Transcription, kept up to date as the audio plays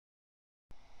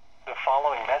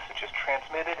following message is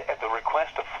transmitted at the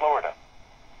request of Florida.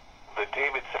 The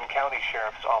Davidson County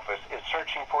Sheriff's Office is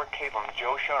searching for Caitlin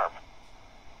Jo Sharp.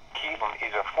 Caitlin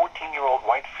is a 14-year-old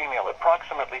white female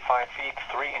approximately 5 feet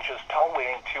 3 inches tall,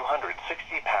 weighing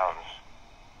 260 pounds.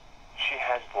 She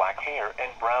has black hair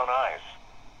and brown eyes.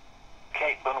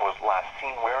 Caitlin was last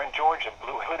seen wearing Georgia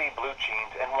blue hoodie, blue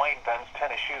jeans, and white Vans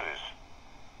tennis shoes.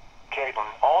 Caitlin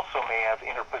also may have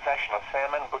in her possession a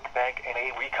salmon book bag and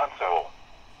a Wii console.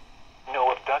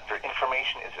 No abductor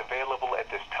information is available at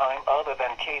this time other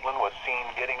than Caitlin was seen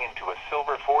getting into a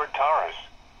silver Ford Taurus.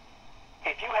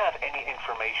 If you have any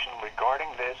information regarding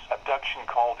this abduction,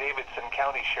 call Davidson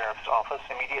County Sheriff's Office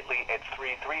immediately at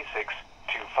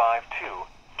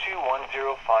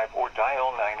 336-252-2105 or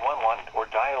dial 911 or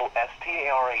dial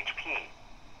STARHP.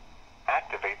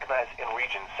 Activate them as in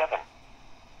Region 7.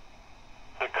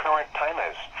 The current time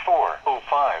is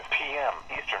 4:05 p.m.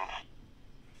 Eastern.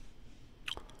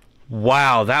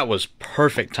 Wow, that was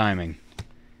perfect timing.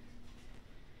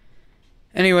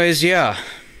 Anyways, yeah.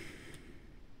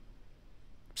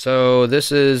 So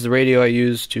this is the radio I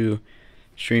use to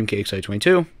stream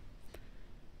KXI22.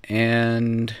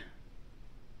 And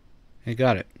I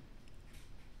got it.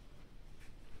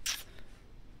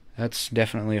 That's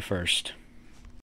definitely a first.